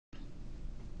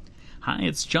Hi,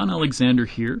 it's John Alexander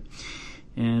here,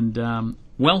 and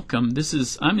welcome.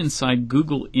 I'm inside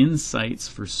Google Insights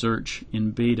for search in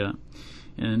beta,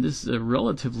 and this is a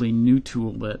relatively new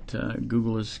tool that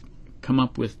Google has come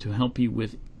up with to help you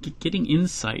with getting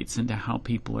insights into how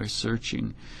people are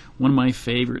searching. One of my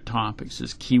favorite topics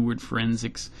is keyword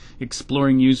forensics,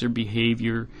 exploring user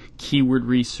behavior, keyword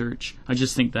research. I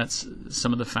just think that's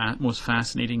some of the most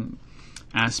fascinating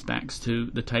aspects to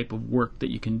the type of work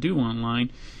that you can do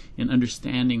online in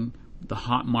understanding the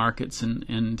hot markets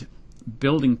and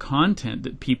building content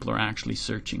that people are actually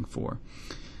searching for.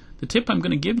 The tip I'm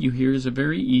going to give you here is a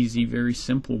very easy, very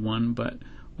simple one, but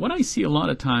what I see a lot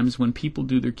of times when people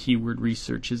do their keyword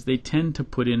research is they tend to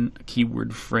put in a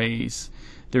keyword phrase.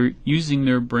 They're using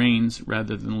their brains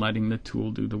rather than letting the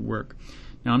tool do the work.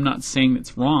 Now, I'm not saying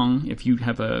it's wrong if you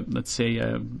have let's say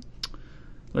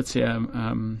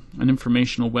an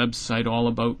informational website all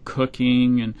about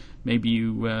cooking, and maybe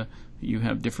you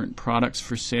have different products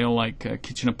for sale like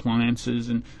kitchen appliances,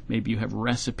 and maybe you have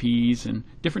recipes and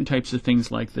different types of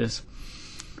things like this.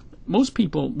 Most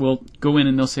people will go in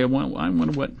and they'll say, I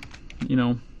wonder what,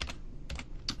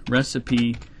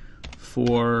 recipe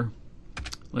for,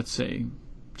 let's say,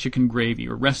 chicken gravy,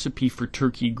 or recipe for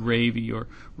turkey gravy, or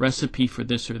recipe for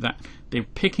this or that. They're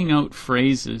picking out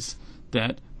phrases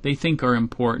that they think are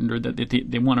important or that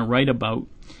they want to write about.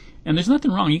 And there's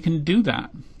nothing wrong. You can do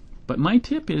that. But my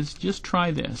tip is just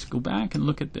try this. Go back and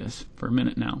look at this for a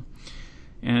minute now.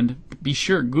 And be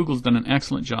sure, Google's done an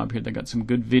excellent job here. They got some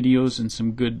good videos and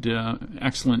some good,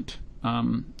 excellent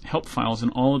help files in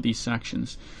all of these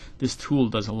sections. This tool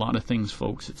does a lot of things,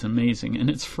 folks. It's amazing, and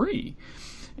it's free.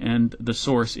 And the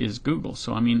source is Google,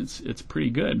 so I mean it's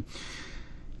pretty good.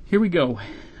 Here we go.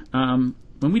 When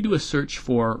we do a search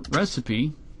for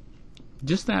recipe,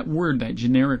 just that word, that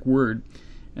generic word,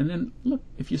 and then look,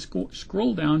 if you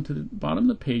scroll down to the bottom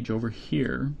of the page over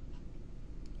here,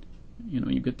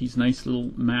 you get these nice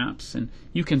little maps, and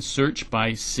you can search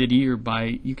by city or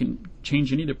you can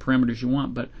change any of the parameters you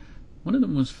want, but one of the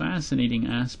most fascinating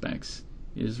aspects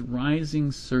is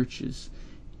rising searches,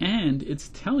 and it's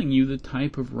telling you the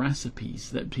type of recipes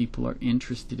that people are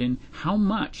interested in, how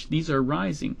much these are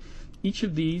rising. Each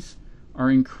of these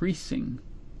are increasing.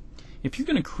 If you're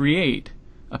going to create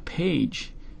a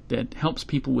page that helps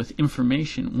people with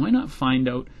information, why not find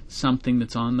out something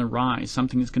that's on the rise,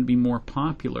 something that's going to be more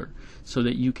popular, so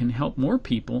that you can help more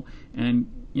people and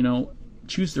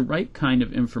choose the right kind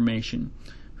of information.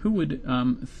 Who would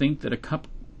think that a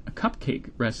cupcake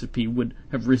recipe would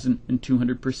have risen in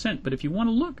 200%? But if you want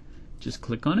to look, just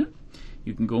click on it.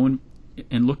 You can go in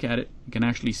and look at it. You can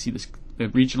actually see the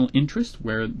regional interest,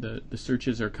 where the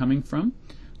searches are coming from.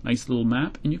 Nice little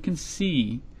map, and you can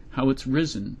see how it's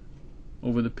risen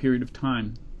over the period of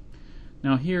time.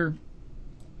 Now here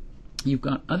you've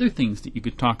got other things that you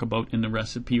could talk about in the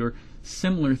recipe, or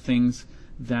similar things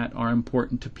that are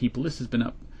important to people. This has been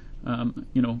up,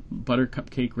 butter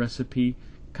cupcake recipe,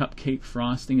 cupcake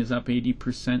frosting is up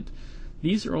 80%.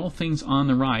 These are all things on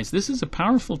the rise. This is a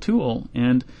powerful tool,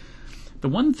 and the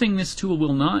one thing this tool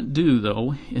will not do,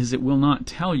 though, is it will not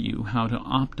tell you how to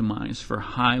optimize for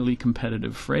highly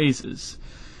competitive phrases.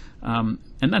 And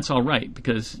that's all right,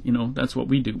 because that's what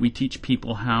we do. We teach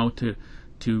people how to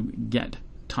get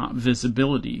top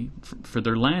visibility for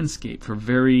their landscape for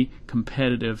very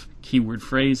competitive keyword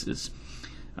phrases.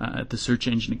 At the Search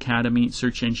Engine Academy,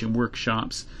 Search Engine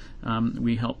Workshops,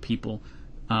 we help people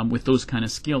with those kind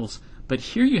of skills. But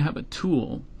here you have a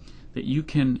tool that you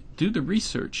can do the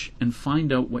research and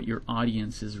find out what your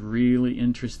audience is really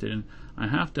interested in. I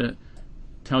have to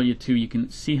tell you too, you can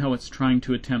see how it's trying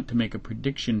to attempt to make a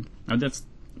prediction. Now that's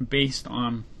based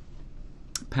on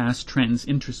past trends,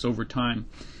 interests over time.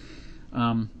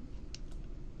 I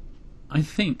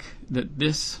think that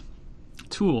this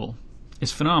tool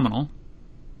is phenomenal,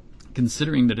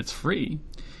 considering that it's free,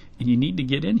 and you need to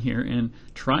get in here and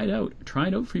try it out. Try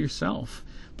it out for yourself.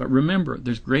 But remember,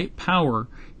 there's great power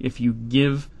if you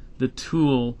give the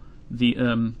tool the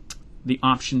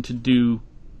option to do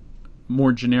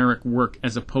more generic work,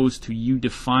 as opposed to you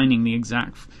defining the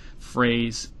exact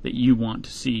phrase that you want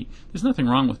to see. There's nothing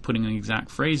wrong with putting an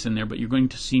exact phrase in there, but you're going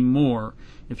to see more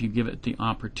if you give it the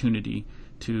opportunity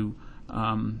to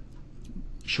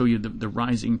show you the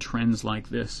rising trends like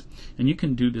this. And you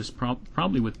can do this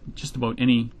probably with just about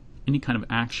any kind of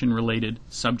action-related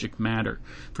subject matter.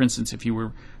 For instance, if you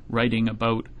were writing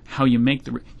about how you make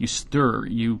you stir,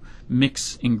 you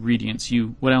mix ingredients,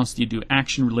 what else do you do?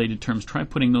 Action-related terms. Try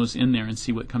putting those in there and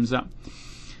see what comes up.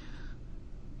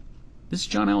 This is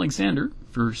John Alexander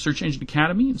for Search Engine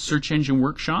Academy and Search Engine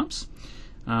Workshops.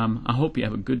 I hope you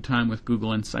have a good time with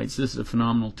Google Insights. This is a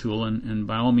phenomenal tool, and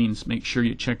by all means, make sure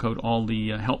you check out all the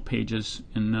help pages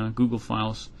in Google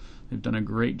Files. They've done a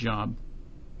great job.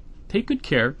 Take good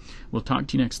care. We'll talk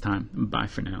to you next time. Bye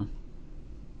for now.